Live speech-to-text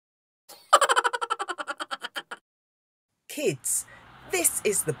Kids, this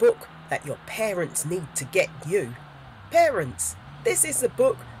is the book that your parents need to get you. Parents, this is the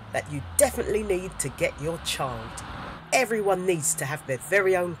book that you definitely need to get your child. Everyone needs to have their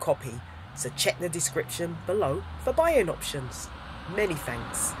very own copy, so check the description below for buying options. Many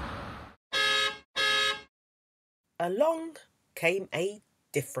thanks. Along Came a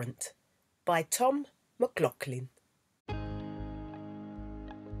Different by McLaughlin.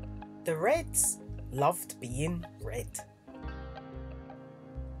 The Reds loved being red.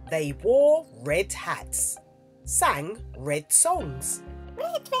 They wore red hats, sang red songs,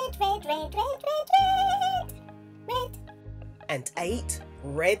 red, red, red, red, red, red, red, red, and ate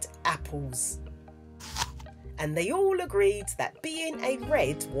red apples. And they all agreed that being a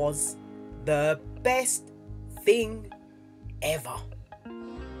red was the best thing ever.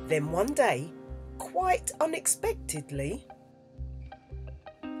 Then one day, quite unexpectedly,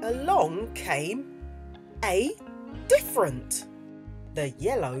 along came a different. The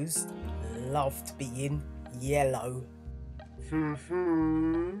yellows loved being yellow.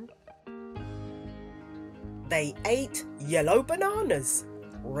 They ate yellow bananas,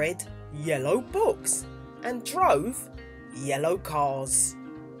 read yellow books, and drove yellow cars.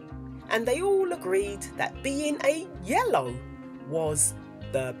 And they all agreed that being a yellow was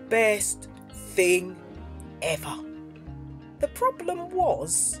the best thing ever. The problem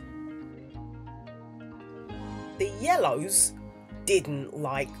was, the yellows didn't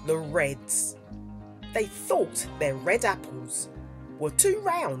like the reds. They thought their red apples were too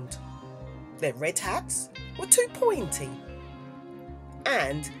round, their red hats were too pointy,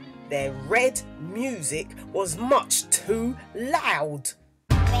 and their red music was much too loud.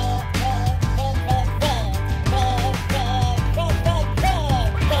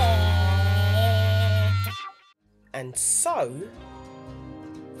 And so,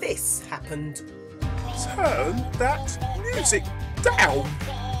 this happened. Turn that music down!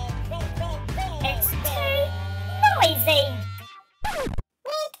 It's too noisy!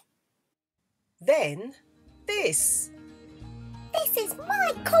 Then, this. This is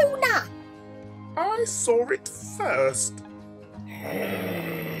my corner! I saw it first.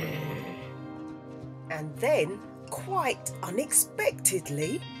 And then, quite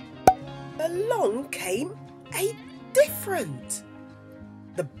unexpectedly, along came a different.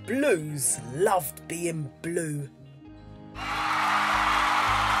 The blues loved being blue.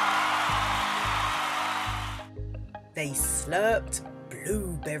 They slurped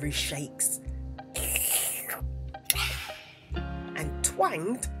blueberry shakes and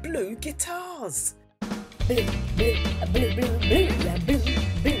twanged blue guitars. Blue, blue, blue, blue, blue, blue,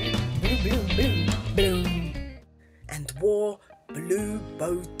 blue, blue, blue, blue. And wore blue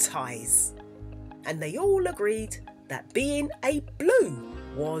bow ties. And they all agreed that being a blue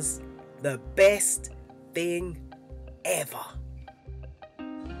was the best thing ever.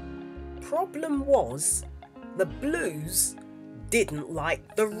 Problem was, the blues didn't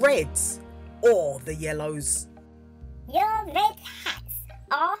like the reds or the yellows. Your red hats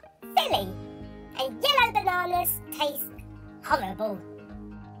are silly, and yellow bananas taste horrible.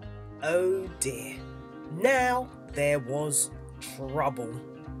 Oh dear, now there was trouble.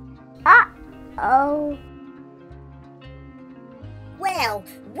 Uh-oh. Well,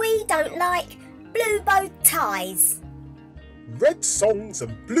 we don't like blue bow ties. Red songs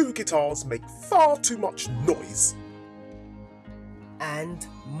and blue guitars make far too much noise. And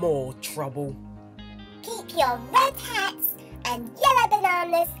more trouble. Keep your red hats and yellow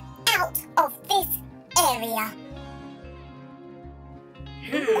bananas out of this area.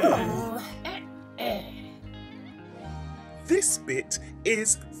 This bit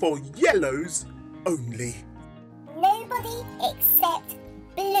is for yellows only. Nobody except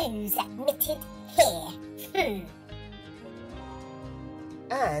blues admitted here.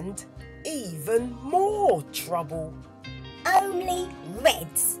 And even more trouble. Only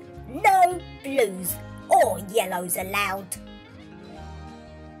reds, no blues or yellows allowed.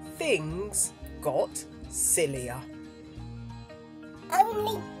 Things got sillier.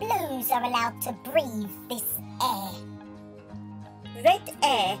 Only blues are allowed to breathe this air. Red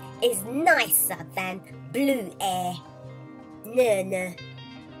air is nicer than blue air. No.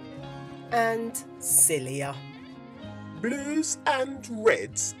 And sillier. Blues and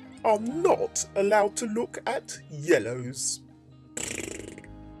reds are not allowed to look at yellows.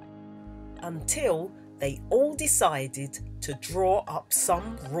 Until they all decided to draw up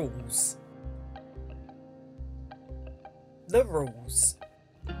some rules. The rules.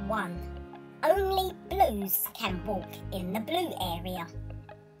 1. Only blues can walk in the blue area.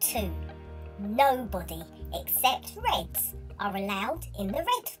 2. Nobody except reds are allowed in the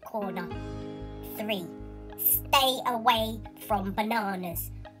red corner. 3. stay away from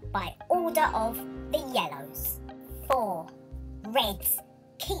bananas by order of the yellows. 4. Reds,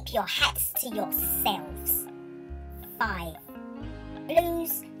 keep your hats to yourselves. 5.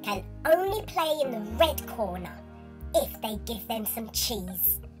 Blues can only play in the red corner if they give them some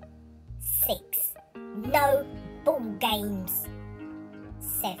cheese. 6. No ball games.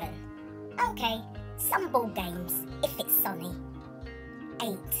 7. Okay, some ball games if it's sunny.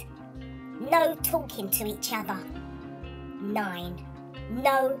 8. No talking to each other. 9.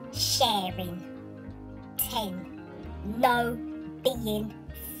 No sharing. 10. No being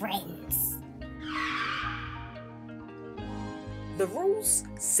friends. The rules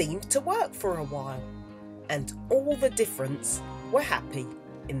seemed to work for a while, and all the differents were happy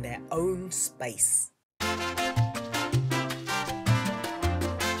in their own space.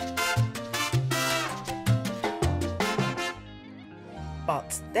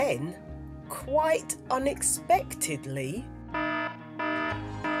 But then, quite unexpectedly,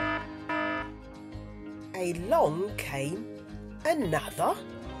 along came another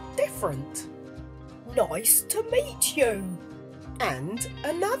different. Nice to meet you. And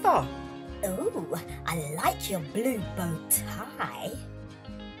another. Ooh, I like your blue bow tie.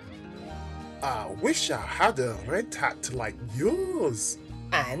 I wish I had a red hat like yours.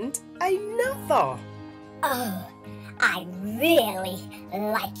 And another. Oh, I really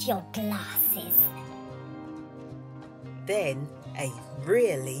like your glasses. Then a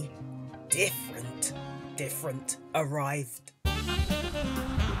really different arrived.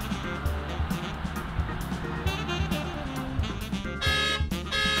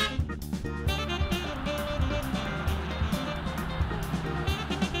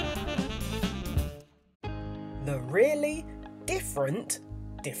 The really different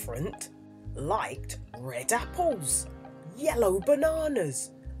liked red apples, yellow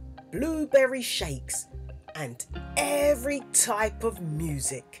bananas, blueberry shakes, and every type of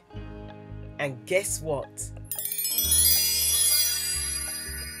music. And guess what?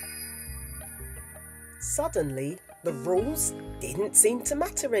 Suddenly, the rules didn't seem to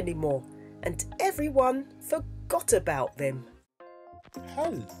matter anymore, and everyone forgot about them.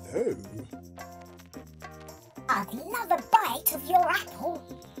 Hello. I'd love a bite of your apple.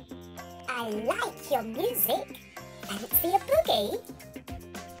 I like your music. Fancy a boogie?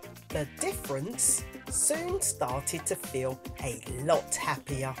 The difference soon started to feel a lot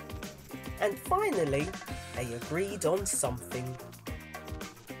happier, and finally they agreed on something.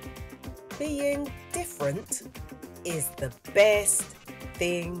 Being different is the best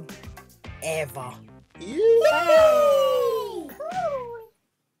thing ever. Yay! Cool.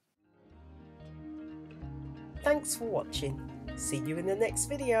 Thanks for watching. See you in the next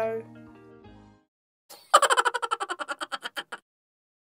video.